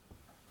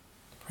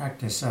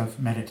practice of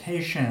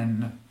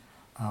meditation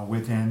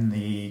within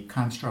the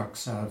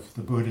constructs of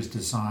the Buddha's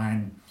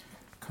design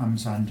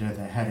comes under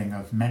the heading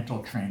of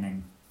mental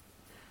training.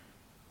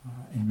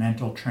 In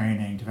mental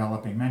training,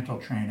 developing mental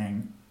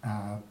training,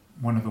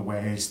 one of the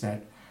ways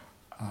that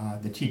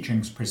the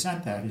teachings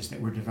present that is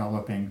that we're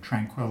developing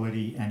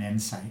tranquility and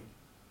insight.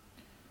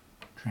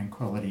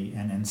 Tranquility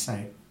and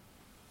insight.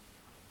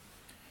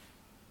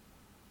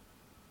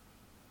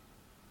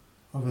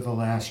 Over the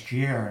last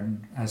year,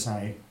 and as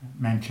I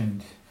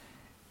mentioned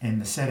in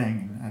the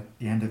sitting, at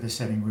the end of the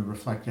sitting, we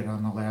reflected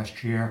on the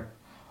last year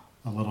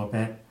a little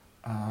bit.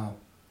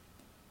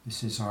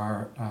 This is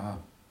our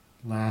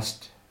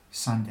last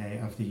Sunday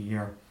of the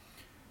year.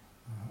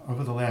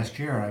 Over the last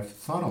year, I've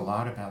thought a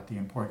lot about the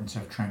importance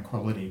of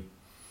tranquility.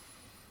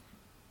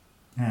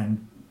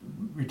 And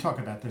we talk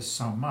about this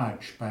so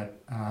much, but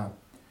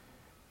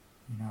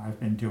I've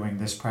been doing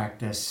this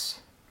practice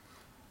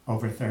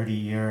over 30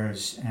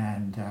 years,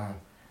 and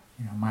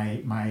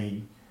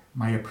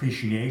my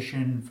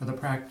appreciation for the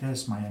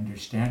practice, my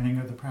understanding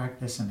of the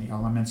practice, and the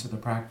elements of the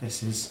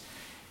practice is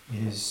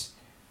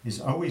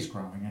always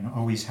growing and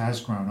always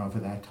has grown over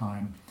that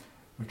time,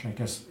 which I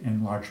guess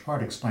in large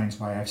part explains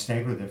why I've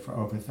stayed with it for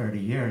over 30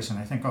 years. And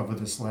I think over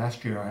this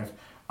last year I've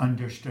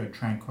understood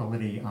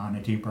tranquility on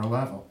a deeper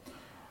level.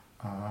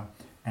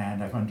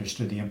 And I've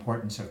understood the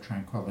importance of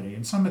tranquility.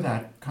 And some of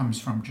that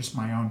comes from just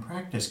my own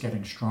practice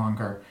getting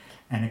stronger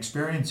and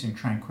experiencing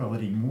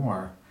tranquility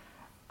more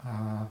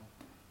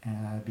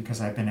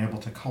because I've been able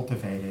to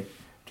cultivate it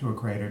to a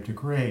greater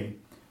degree.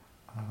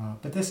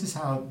 But this is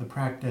how the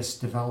practice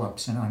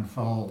develops and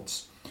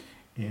unfolds,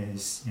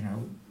 is,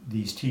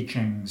 these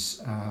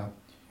teachings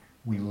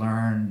we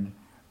learn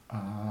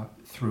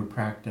through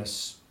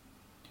practice.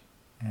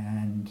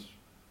 And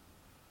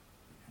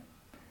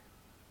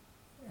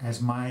as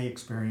my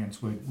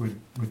experience would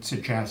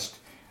suggest,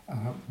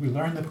 we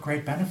learn the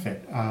great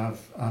benefit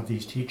of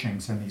these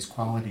teachings and these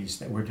qualities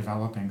that we're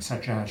developing,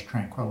 such as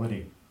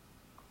tranquility.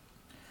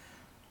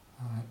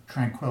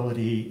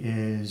 Tranquility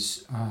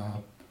is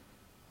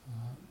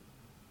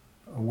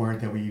a word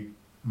that we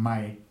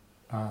might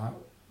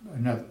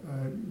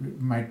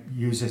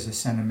use as a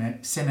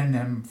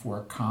synonym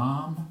for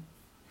calm,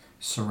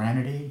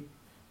 serenity,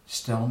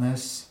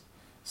 stillness,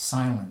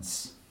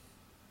 silence.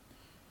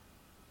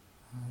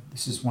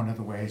 This is one of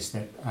the ways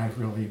that I've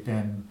really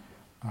been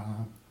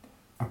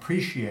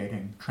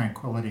appreciating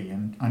tranquility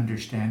and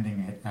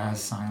understanding it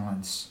as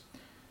silence.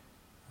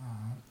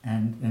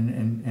 And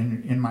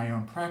in my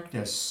own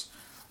practice,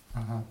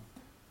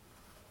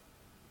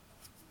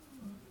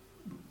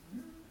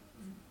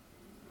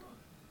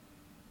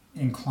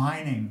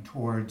 inclining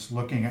towards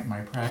looking at my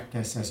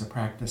practice as a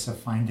practice of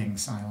finding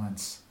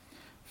silence.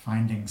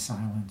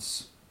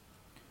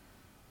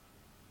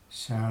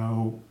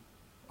 So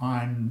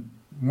on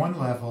one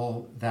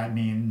level, that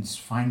means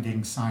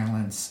finding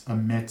silence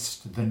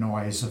amidst the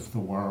noise of the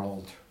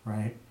world,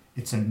 right?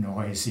 It's a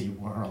noisy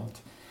world.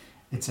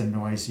 It's a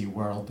noisy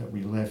world that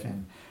we live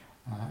in.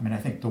 I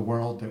think the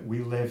world that we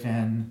live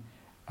in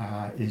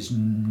is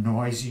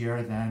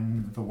noisier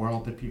than the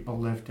world that people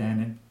lived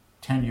in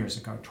 10 years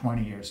ago,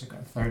 20 years ago,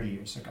 30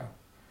 years ago.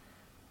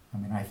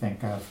 I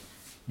think of,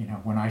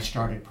 when I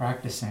started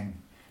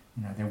practicing,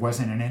 there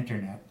wasn't an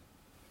internet.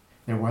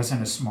 There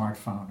wasn't a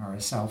smartphone or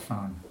a cell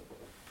phone.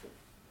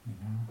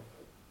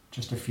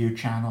 Just a few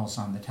channels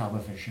on the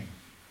television.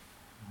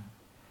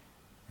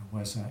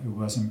 It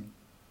wasn't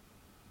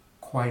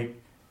quite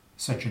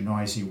such a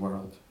noisy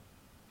world.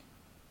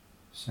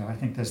 So I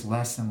think there's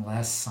less and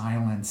less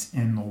silence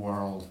in the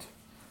world.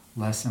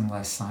 Less and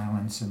less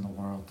silence in the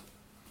world.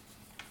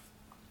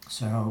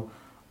 So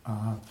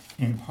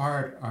in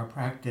part, our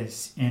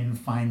practice in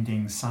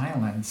finding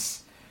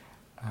silence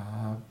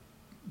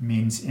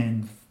means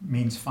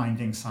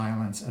finding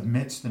silence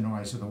amidst the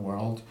noise of the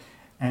world.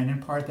 And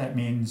in part, that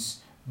means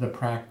the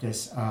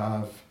practice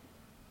of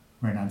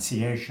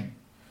renunciation.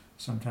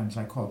 Sometimes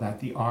I call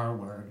that the R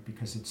word,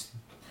 because it's,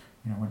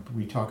 when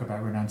we talk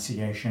about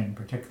renunciation,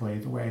 particularly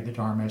the way the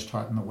Dharma is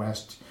taught in the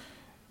West,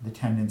 the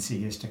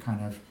tendency is to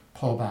kind of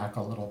pull back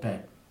a little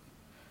bit.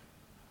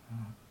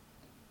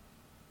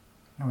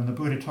 Now, when the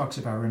Buddha talks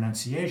about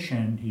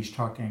renunciation, he's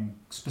talking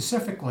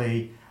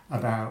specifically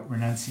about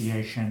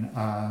renunciation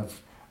of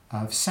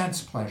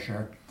sense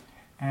pleasure.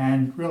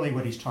 And really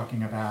what he's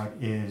talking about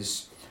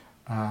is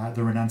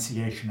the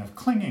renunciation of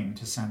clinging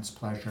to sense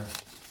pleasure,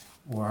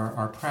 or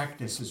our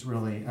practice is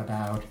really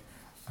about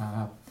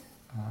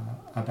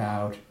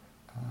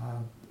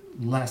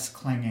less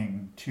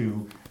clinging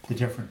to the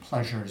different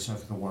pleasures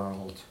of the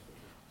world,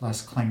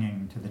 less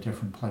clinging to the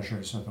different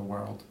pleasures of the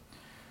world.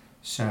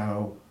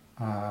 So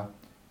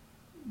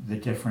the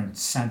different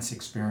sense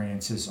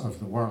experiences of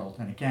the world.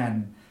 And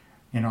again,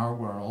 in our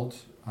world,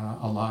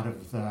 a lot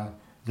of the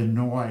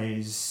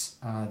noise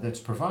that's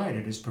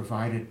provided is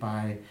provided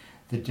by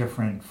the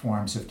different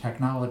forms of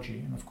technology.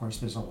 And of course,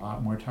 there's a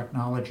lot more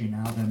technology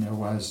now than there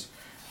was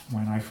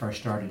when I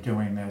first started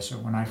doing this, or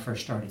when I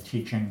first started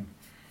teaching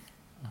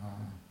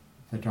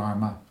the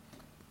Dharma.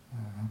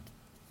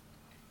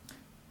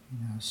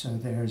 So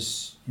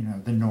there's,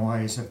 the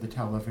noise of the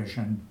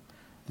television,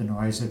 the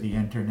noise of the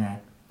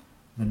internet,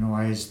 the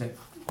noise that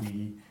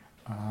we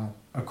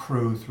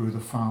accrue through the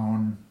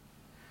phone.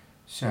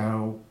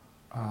 So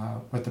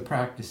what the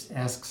practice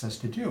asks us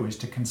to do is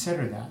to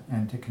consider that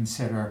and to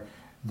consider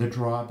the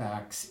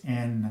drawbacks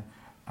in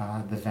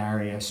the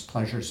various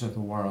pleasures of the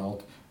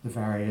world, the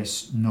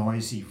various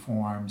noisy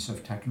forms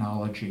of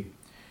technology,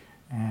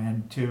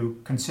 and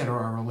to consider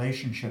our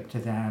relationship to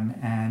them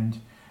and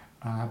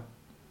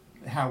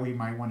how we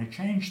might want to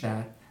change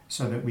that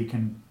so that we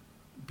can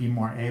be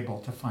more able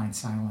to find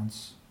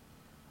silence,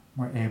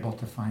 more able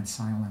to find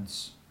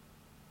silence.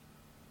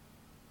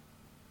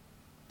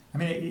 I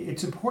mean,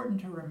 it's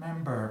important to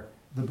remember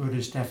the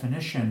Buddha's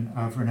definition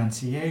of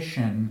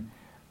renunciation.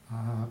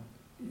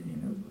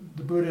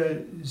 The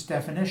Buddha's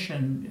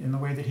definition, in the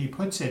way that he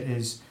puts it,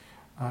 is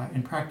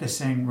in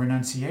practicing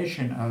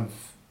renunciation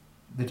of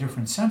the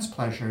different sense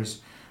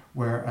pleasures,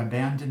 we're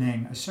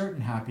abandoning a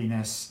certain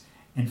happiness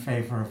in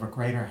favor of a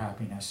greater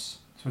happiness.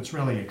 So it's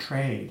really a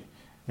trade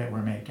that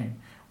we're making.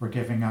 We're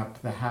giving up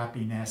the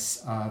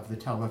happiness of the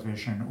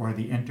television or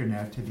the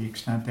internet, to the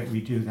extent that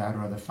we do that,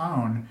 or the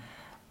phone,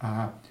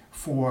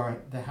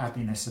 for the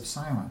happiness of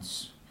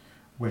silence,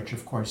 which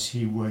of course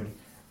he would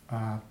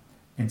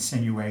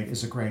insinuate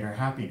is a greater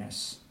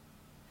happiness.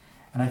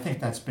 And I think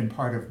that's been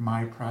part of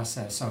my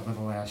process over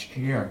the last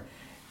year,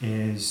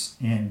 is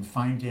in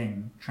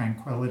finding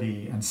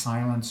tranquility and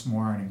silence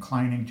more and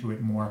inclining to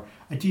it more,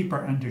 a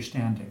deeper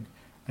understanding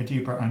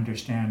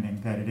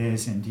that it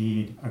is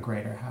indeed a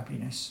greater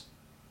happiness.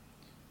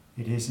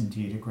 It is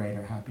indeed a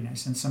greater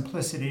happiness. And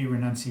simplicity,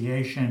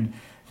 renunciation,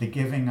 the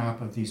giving up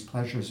of these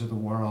pleasures of the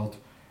world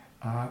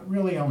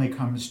really only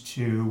comes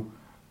to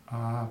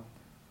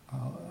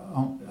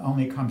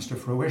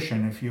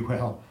fruition, if you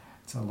will.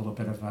 It's a little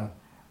bit of a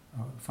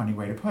funny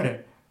way to put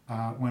it,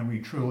 when we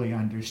truly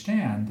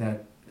understand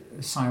that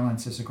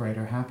silence is a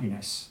greater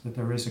happiness, that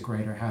there is a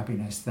greater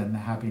happiness than the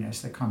happiness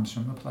that comes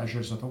from the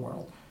pleasures of the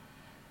world.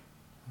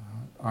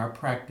 Our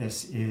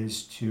practice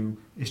is to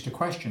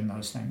question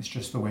those things,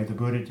 just the way the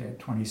Buddha did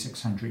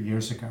 2,600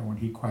 years ago when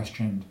he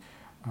questioned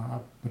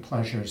the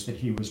pleasures that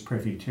he was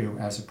privy to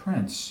as a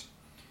prince.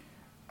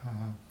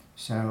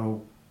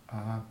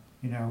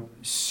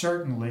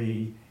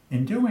 Certainly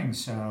in doing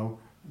so,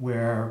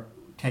 we're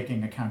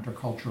taking a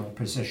countercultural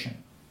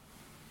position.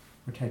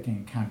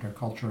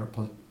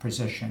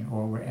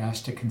 Or we're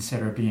asked to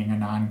consider being a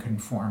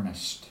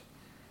nonconformist.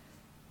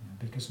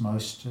 Because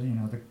most,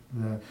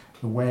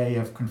 the way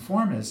of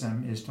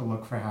conformism is to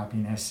look for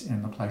happiness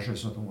in the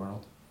pleasures of the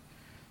world.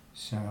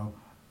 So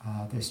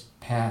this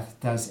path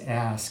does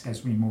ask,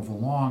 as we move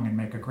along and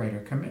make a greater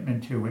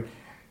commitment to it,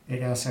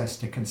 it asks us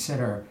to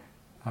consider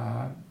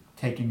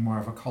taking more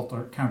of a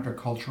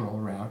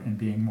countercultural route and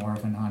being more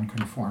of a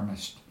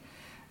nonconformist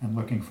and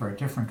looking for a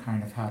different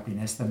kind of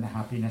happiness than the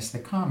happiness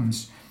that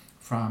comes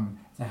from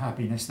the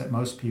happiness that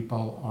most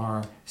people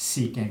are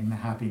seeking, the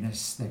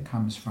happiness that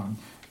comes from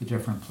the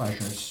different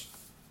pleasures.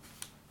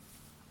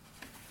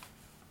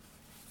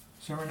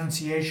 So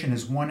renunciation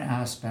is one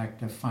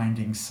aspect of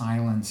finding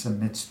silence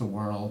amidst the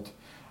world.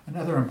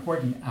 Another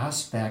important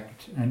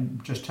aspect,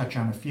 and just touch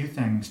on a few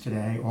things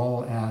today,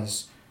 all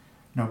as,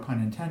 no pun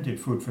intended,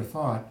 food for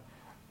thought,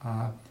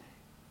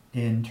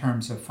 in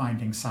terms of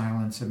finding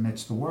silence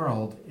amidst the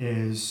world,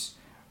 is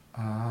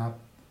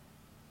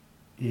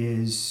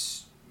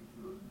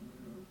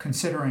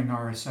considering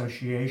our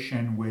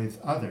association with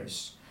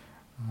others.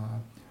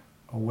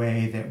 A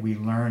way that we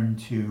learn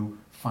to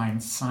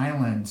find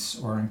silence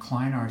or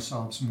incline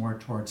ourselves more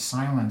towards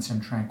silence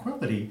and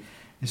tranquility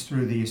is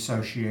through the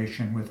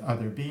association with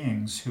other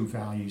beings who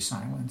value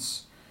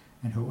silence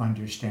and who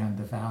understand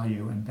the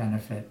value and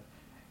benefit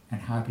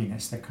and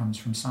happiness that comes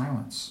from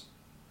silence.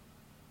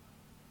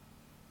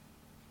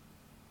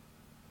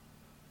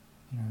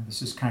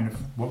 This is kind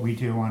of what we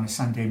do on a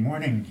Sunday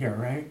morning here,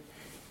 right?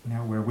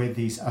 We're with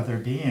these other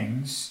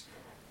beings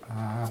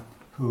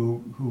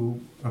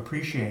who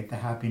appreciate the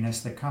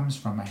happiness that comes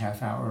from a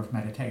half hour of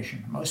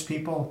meditation. Most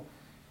people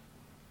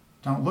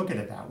don't look at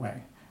it that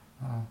way.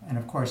 And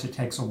of course, it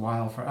takes a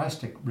while for us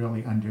to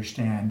really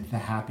understand the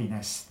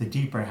happiness, the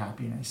deeper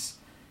happiness,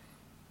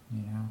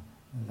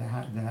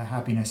 the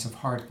happiness of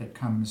heart that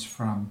comes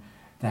from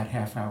that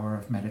half hour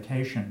of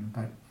meditation.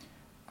 But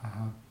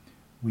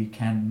we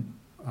can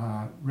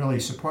really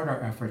support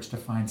our efforts to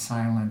find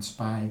silence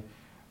by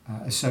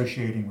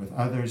associating with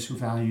others who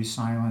value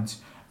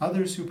silence,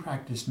 others who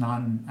practice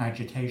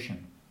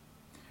non-agitation.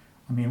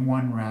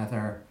 One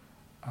rather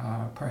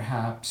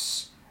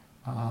perhaps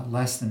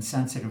less than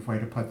sensitive way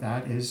to put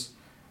that is,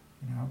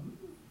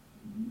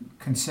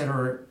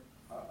 consider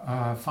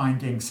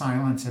finding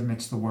silence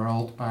amidst the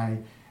world by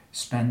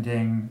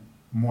spending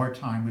more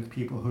time with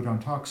people who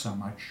don't talk so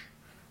much,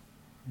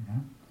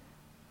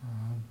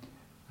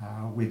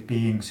 with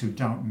beings who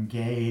don't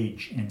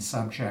engage in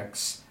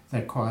subjects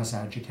that cause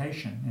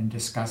agitation, in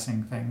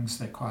discussing things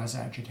that cause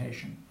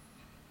agitation.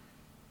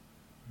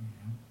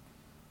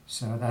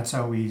 So that's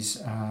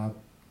always an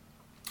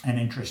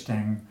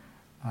interesting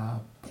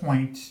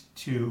point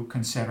to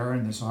consider,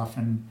 and there's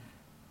often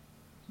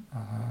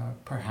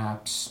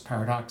perhaps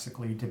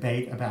paradoxically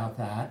debate about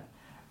that,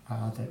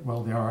 that,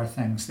 well, there are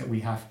things that we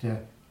have to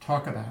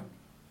talk about.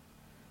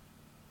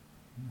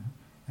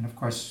 And of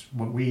course,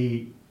 what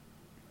we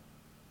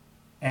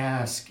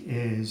ask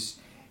is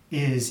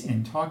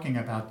in talking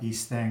about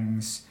these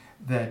things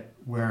that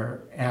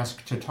we're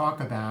asked to talk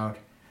about,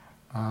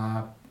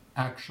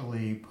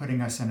 actually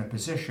putting us in a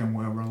position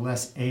where we're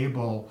less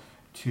able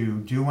to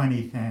do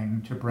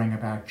anything to bring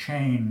about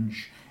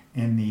change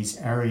in these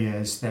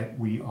areas that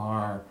we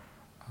are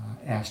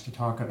asked to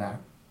talk about.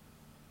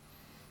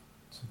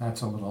 So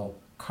that's a little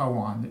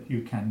koan that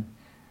you can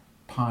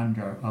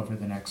ponder over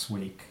the next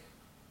week.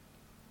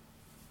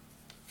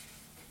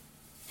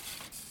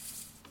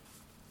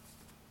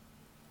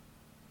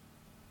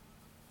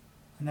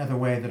 Another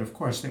way that, of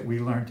course, that we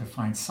learn to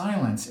find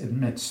silence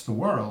amidst the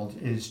world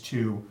is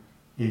to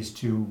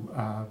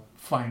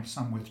find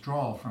some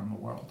withdrawal from the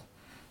world.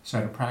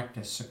 So to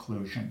practice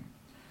seclusion.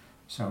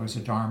 So as a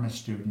Dharma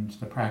student,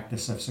 the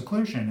practice of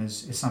seclusion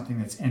is something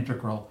that's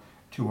integral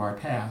to our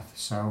path.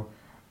 So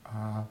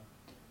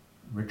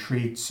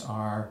retreats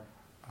are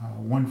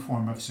one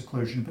form of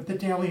seclusion, but the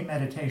daily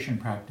meditation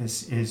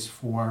practice is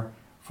for,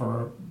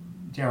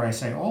 dare I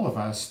say, all of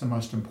us, the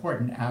most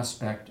important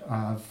aspect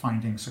of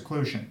finding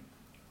seclusion.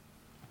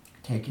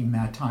 Taking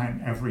that time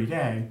every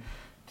day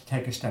to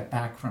take a step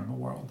back from the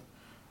world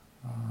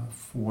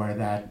for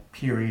that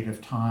period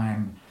of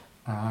time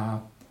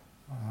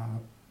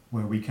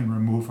where we can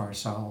remove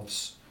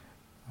ourselves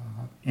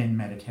in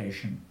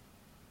meditation.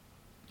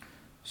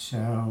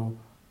 So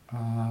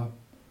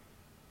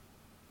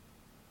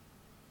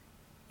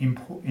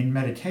in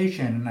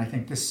meditation, and I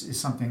think this is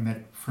something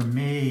that for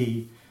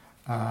me,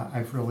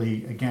 I've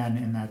really, again,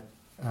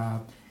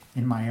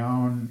 in my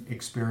own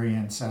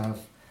experience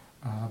of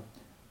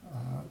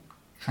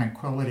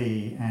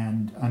tranquility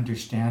and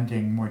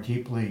understanding more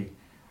deeply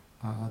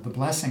the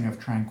blessing of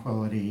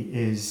tranquility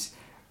is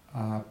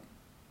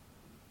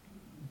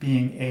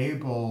being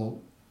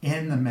able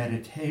in the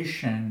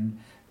meditation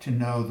to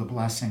know the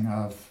blessing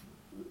of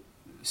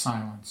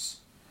silence.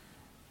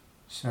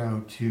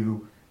 So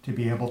to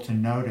be able to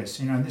notice,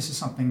 and this is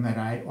something that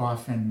I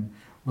often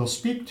will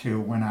speak to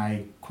when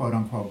I quote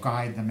unquote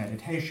guide the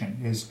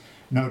meditation, is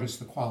notice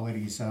the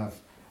qualities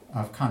of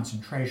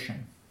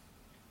concentration.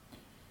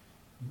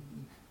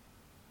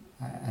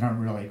 I don't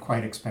really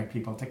quite expect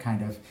people to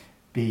kind of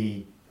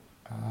be,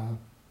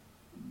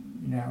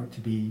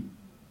 to be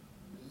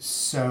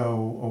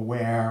so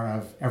aware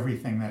of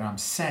everything that I'm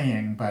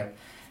saying, but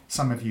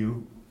some of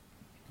you,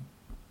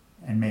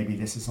 and maybe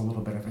this is a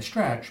little bit of a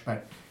stretch,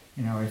 but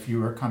if you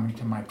were coming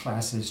to my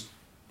classes,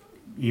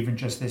 even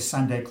just this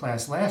Sunday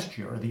class last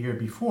year or the year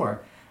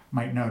before,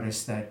 might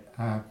notice that,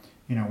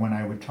 when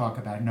I would talk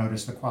about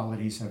notice the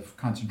qualities of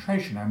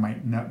concentration, I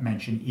might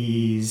mention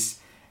ease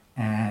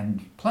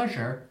and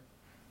pleasure,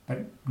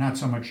 but not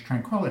so much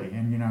tranquility.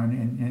 And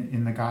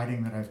in the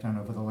guiding that I've done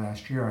over the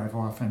last year, I've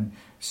often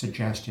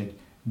suggested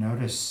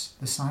notice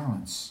the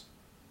silence,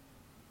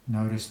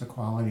 notice the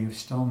quality of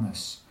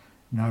stillness,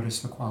 notice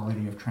the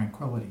quality of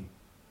tranquility.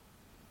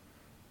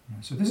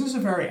 So this is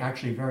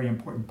actually very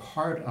important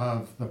part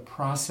of the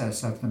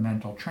process of the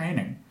mental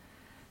training.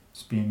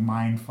 It's being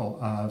mindful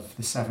of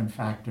the 7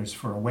 factors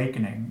for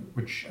awakening,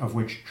 of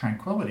which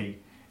tranquility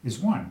is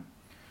one.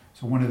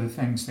 So one of the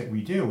things that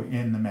we do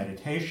in the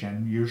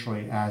meditation,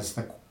 usually as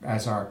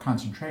our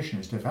concentration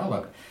is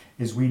developed,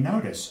 is we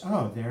notice,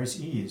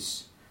 there's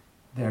ease,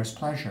 there's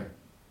pleasure,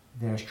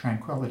 there's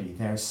tranquility,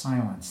 there's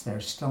silence,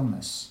 there's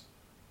stillness.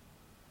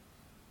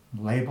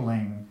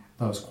 Labeling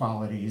those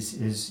qualities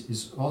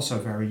is also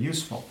very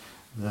useful.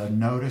 The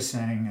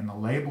noticing and the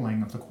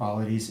labeling of the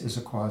qualities is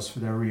a cause for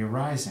their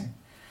re-arising,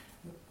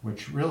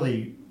 which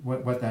really,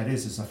 what that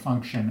is a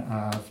function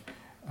of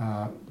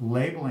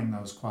labeling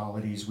those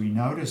qualities. We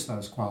notice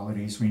those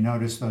qualities, we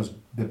notice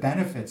the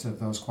benefits of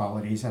those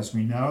qualities. As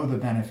we know the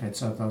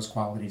benefits of those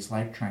qualities,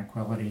 like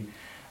tranquility,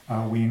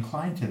 we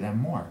incline to them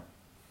more.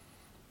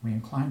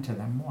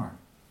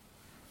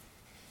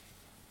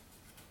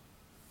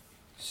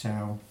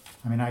 So,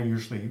 I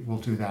usually will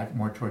do that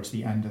more towards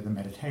the end of the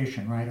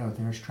meditation, right?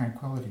 There's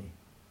tranquility,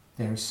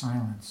 there's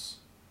silence.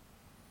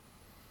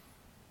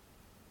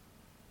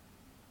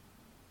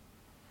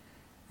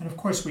 And of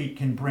course, we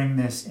can bring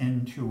this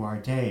into our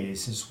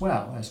days as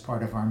well as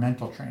part of our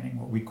mental training,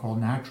 what we call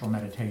natural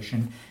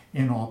meditation.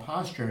 In all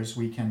postures,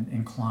 we can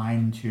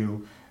incline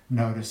to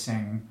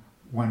noticing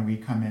when we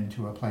come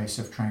into a place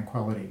of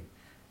tranquility,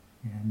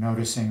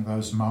 noticing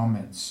those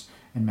moments.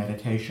 In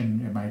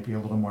meditation, it might be a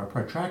little more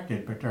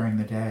protracted, but during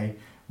the day,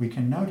 we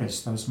can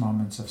notice those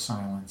moments of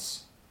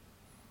silence,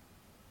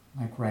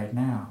 like right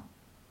now.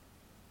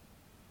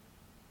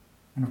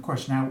 And of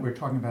course, now we're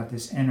talking about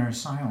this inner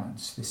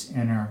silence, this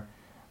inner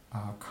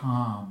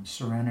calm,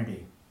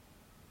 serenity.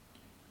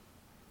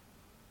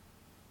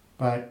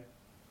 But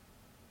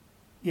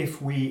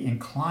if we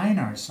incline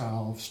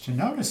ourselves to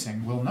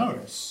noticing, we'll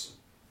notice.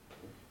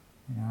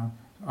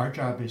 Our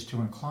job is to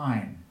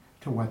incline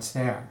to what's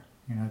there.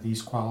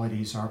 These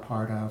qualities are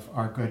part of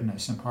our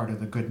goodness and part of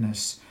the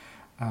goodness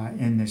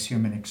in this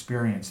human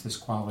experience, this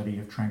quality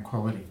of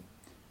tranquility.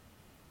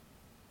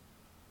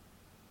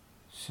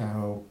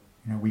 So,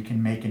 we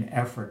can make an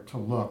effort to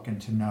look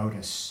and to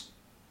notice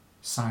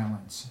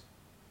silence,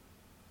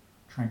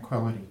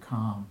 tranquility,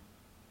 calm.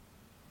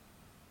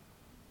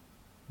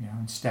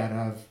 Instead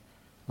of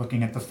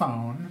looking at the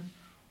phone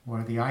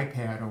or the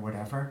iPad or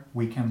whatever,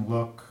 we can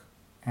look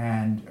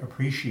and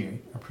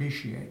appreciate.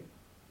 Appreciate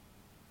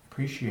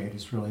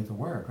is really the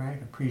word,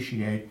 right?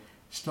 Appreciate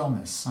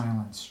stillness,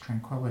 silence,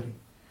 tranquility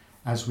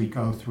as we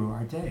go through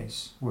our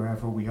days,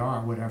 wherever we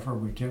are, whatever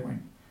we're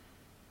doing.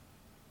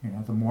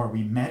 The more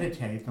we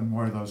meditate, the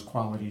more those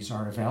qualities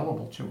are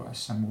available to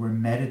us. And we're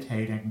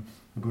meditating.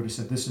 The Buddha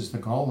said this is the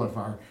goal of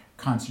our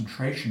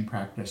concentration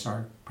practice,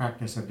 our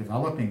practice of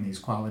developing these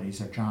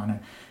qualities of jhana,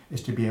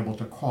 is to be able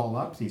to call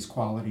up these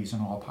qualities in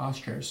all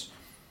postures.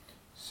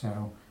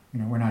 So,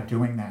 we're not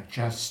doing that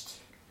just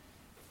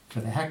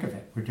for the heck of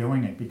it. We're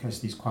doing it because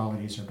these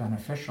qualities are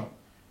beneficial.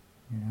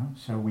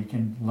 So we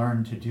can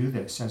learn to do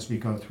this as we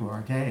go through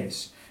our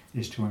days,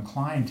 is to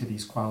incline to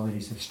these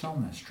qualities of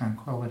stillness,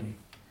 tranquility,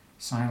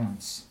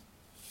 silence.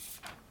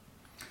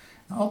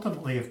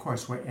 Ultimately, of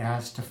course, we're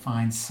asked to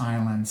find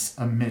silence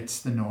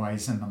amidst the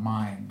noise in the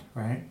mind,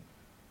 right?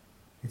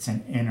 It's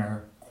an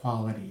inner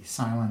quality.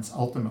 Silence,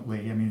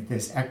 ultimately,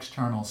 there's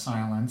external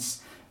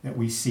silence that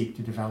we seek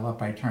to develop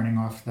by turning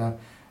off the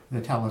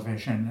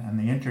television and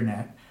the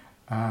internet,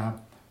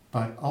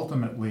 but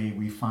ultimately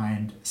we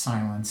find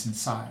silence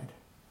inside.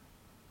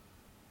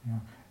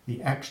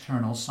 The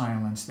external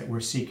silence that we're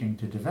seeking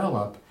to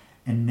develop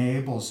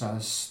enables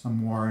us, the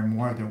more and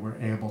more that we're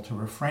able to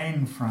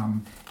refrain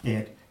from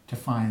it, to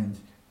find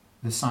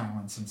the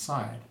silence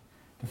inside,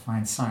 to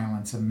find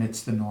silence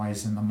amidst the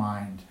noise in the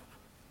mind.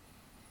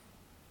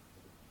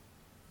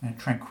 And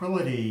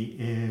tranquility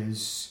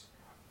is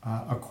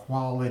a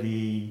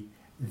quality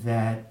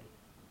that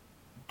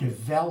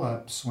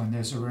develops when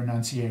there's a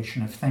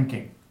renunciation of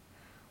thinking,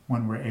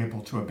 when we're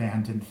able to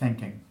abandon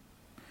thinking,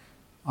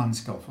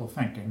 unskillful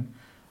thinking.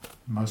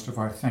 Most of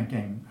our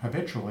thinking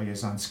habitually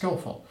is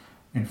unskillful,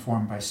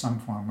 informed by some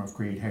form of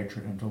greed,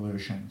 hatred, and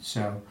delusion.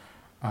 So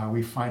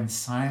we find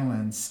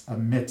silence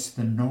amidst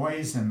the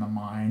noise in the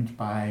mind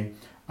by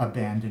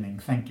abandoning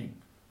thinking.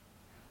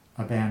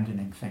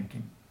 Abandoning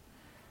thinking.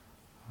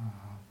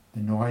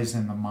 The noise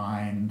in the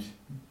mind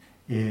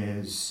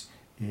is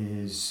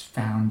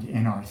found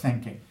in our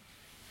thinking.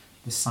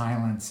 The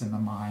silence in the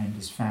mind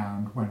is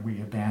found when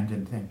we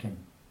abandon thinking.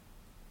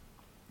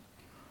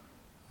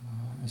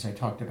 As I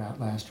talked about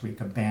last week,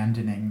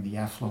 abandoning the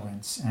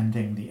effluence,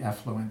 ending the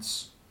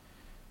effluence.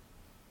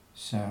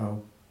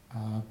 So,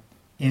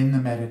 in the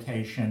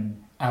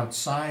meditation,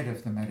 outside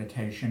of the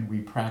meditation, we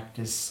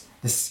practice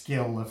the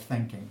skill of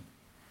thinking.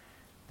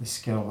 The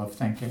skill of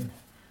thinking.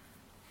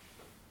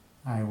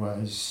 I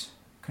was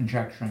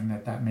conjecturing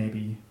that may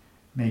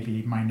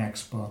be my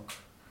next book,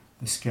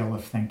 The Skill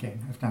of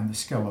Thinking. I've done the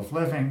skill of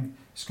living,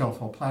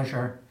 skillful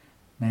pleasure.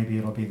 Maybe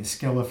it'll be the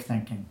skill of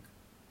thinking.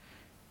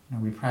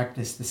 We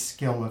practice the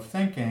skill of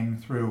thinking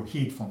through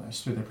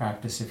heedfulness, through the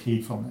practice of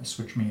heedfulness,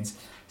 which means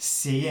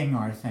seeing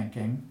our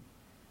thinking,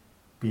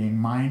 being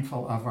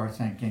mindful of our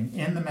thinking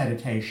in the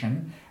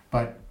meditation,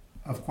 but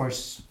of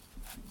course,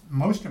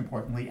 most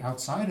importantly,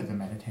 outside of the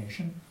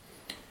meditation,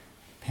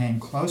 paying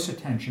close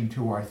attention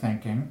to our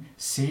thinking,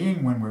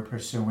 seeing when we're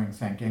pursuing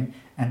thinking,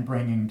 and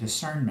bringing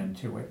discernment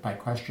to it by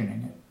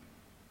questioning it.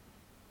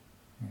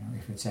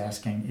 If it's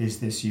asking, is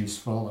this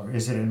useful, or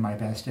is it in my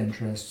best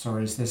interests, or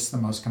is this the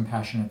most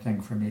compassionate thing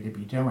for me to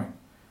be doing?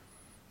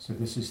 So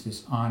this is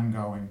this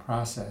ongoing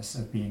process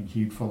of being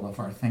heedful of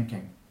our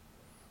thinking.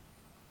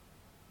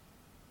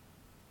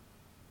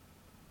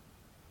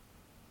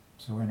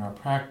 So in our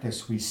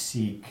practice, we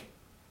seek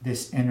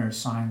this inner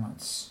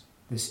silence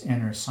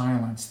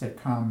that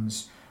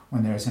comes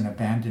when there's an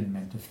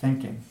abandonment of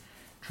thinking.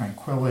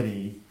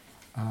 Tranquility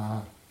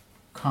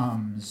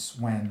comes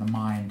when the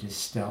mind is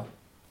still.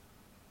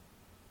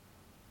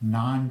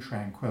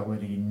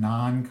 Non-tranquility,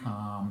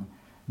 non-calm,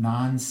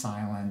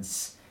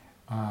 non-silence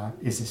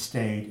is a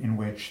state in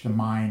which the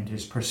mind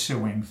is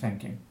pursuing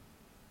thinking.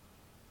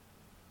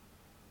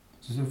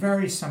 So it's a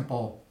very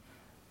simple,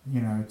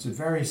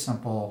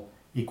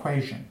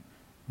 equation.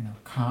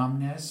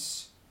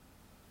 Calmness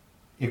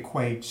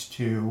equates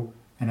to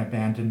an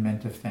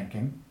abandonment of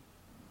thinking.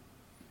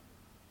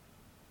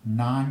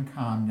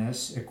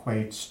 Non-calmness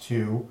equates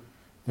to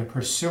the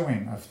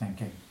pursuing of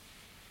thinking.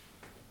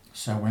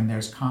 So when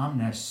there's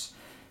calmness,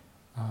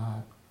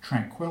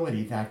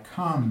 tranquility, that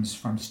comes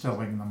from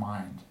stilling the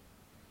mind.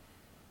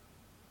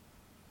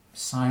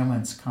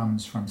 Silence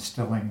comes from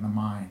stilling the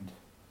mind.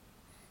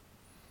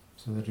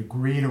 So the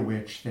degree to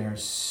which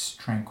there's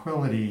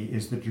tranquility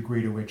is the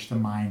degree to which the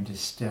mind is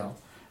still,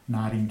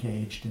 not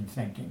engaged in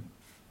thinking.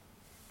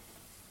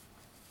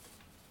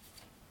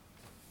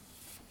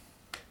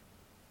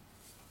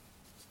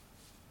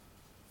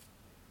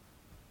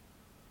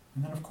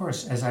 And then, of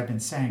course, as I've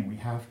been saying, we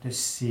have to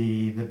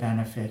see the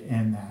benefit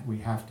in that. We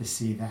have to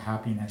see the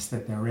happiness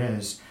that there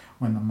is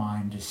when the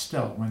mind is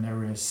still, when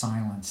there is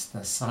silence,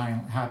 the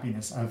silent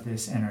happiness of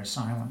this inner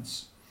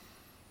silence.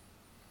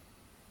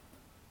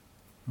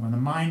 When the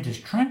mind is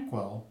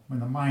tranquil,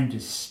 when the mind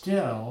is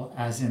still,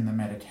 as in the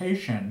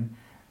meditation,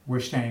 we're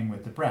staying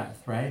with the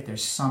breath, right?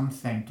 There's some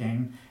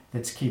thinking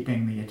that's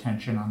keeping the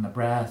attention on the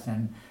breath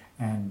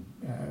and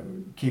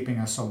keeping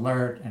us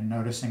alert and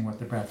noticing what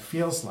the breath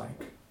feels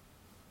like.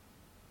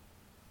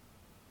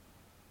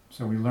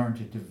 So we learn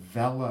to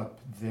develop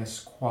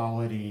this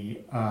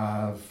quality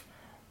of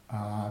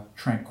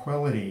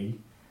tranquility,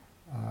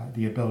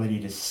 the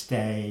ability to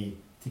stay,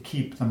 to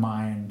keep the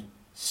mind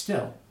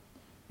still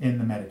in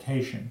the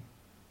meditation.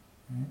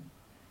 Right?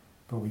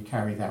 But we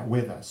carry that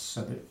with us.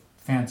 So the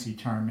fancy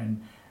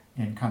term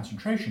in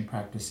concentration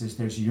practices,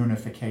 there's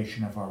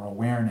unification of our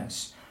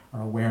awareness.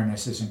 Our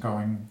awareness isn't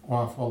going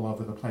off all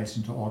over the place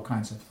into all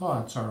kinds of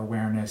thoughts. Our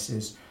awareness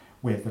is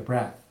with the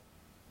breath,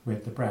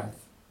 with the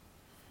breath.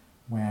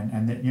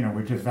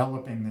 We're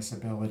developing this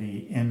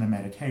ability in the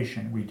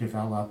meditation. We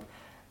develop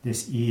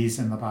this ease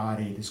in the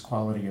body, this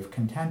quality of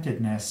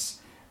contentedness.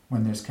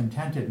 When there's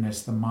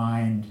contentedness, the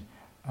mind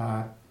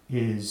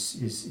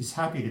is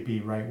happy to be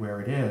right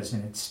where it is,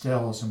 and it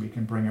stills, and we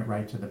can bring it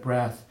right to the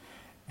breath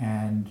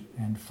and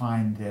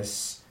find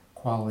this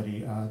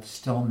quality of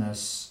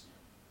stillness,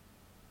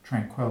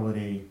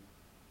 tranquility,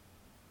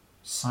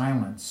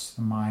 silence.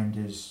 The mind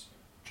is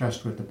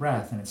just with the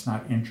breath, and it's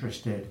not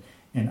interested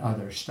in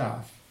other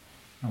stuff.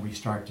 And we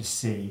start to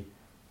see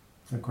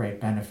the great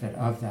benefit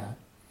of that.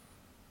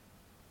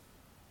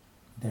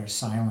 There's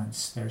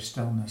silence, there's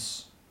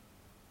stillness,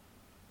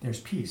 there's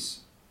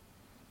peace.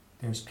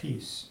 There's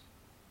peace.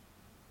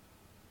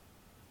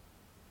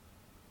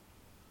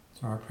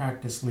 So our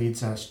practice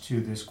leads us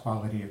to this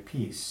quality of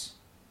peace.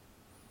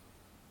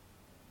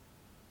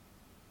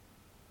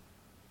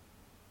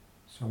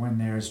 So when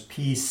there's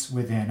peace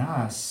within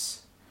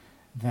us,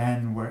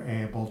 then we're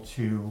able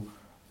to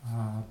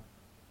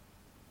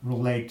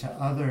relate to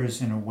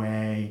others in a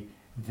way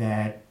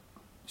that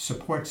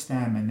supports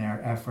them in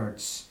their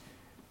efforts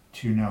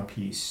to know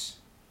peace.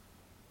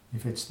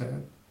 If it's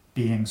the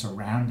beings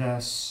around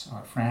us,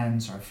 our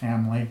friends, our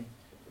family.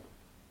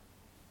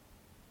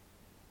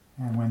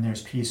 And when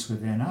there's peace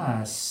within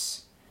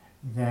us,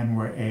 then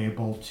we're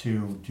able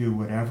to do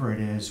whatever it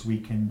is we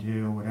can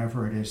do,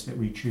 whatever it is that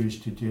we choose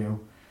to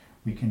do.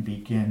 We can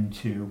begin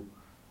to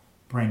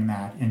bring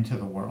that into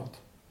the world.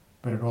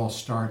 But it all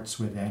starts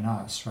within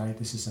us, right?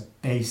 This is a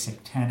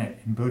basic tenet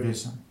in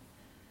Buddhism.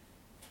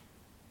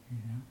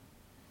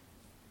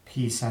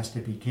 Peace has to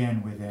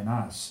begin within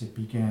us. It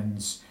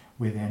begins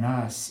within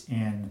us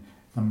in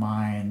the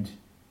mind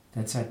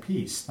that's at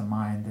peace, the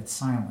mind that's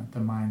silent,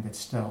 the mind that's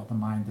still, the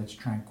mind that's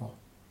tranquil.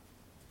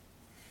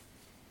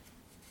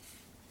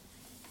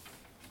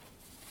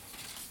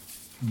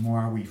 The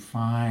more we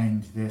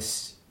find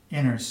this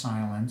inner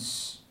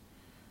silence,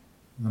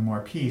 the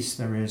more peace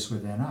there is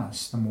within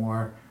us, the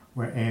more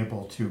we're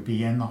able to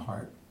be in the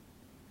heart,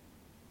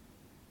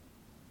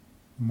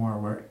 the more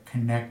we're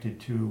connected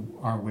to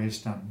our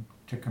wisdom,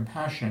 to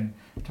compassion,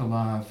 to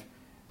love,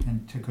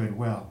 and to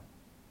goodwill.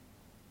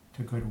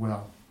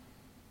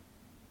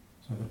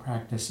 So the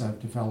practice of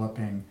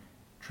developing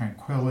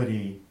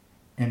tranquility,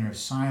 inner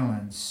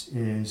silence,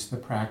 is the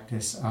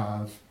practice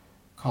of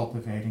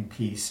cultivating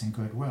peace and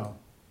goodwill.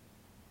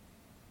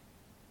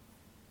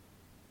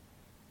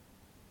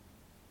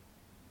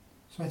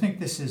 So I think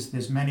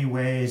there's many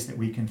ways that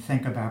we can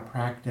think about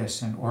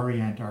practice and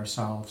orient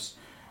ourselves.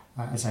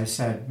 As I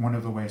said, one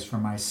of the ways for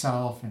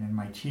myself and in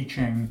my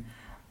teaching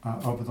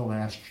over the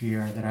last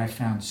year that I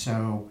found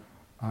so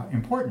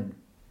important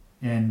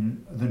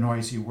in the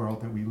noisy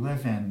world that we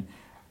live in,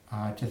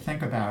 to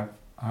think about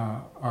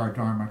our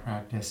Dharma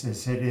practice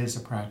is it is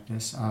a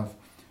practice of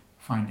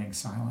finding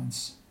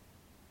silence.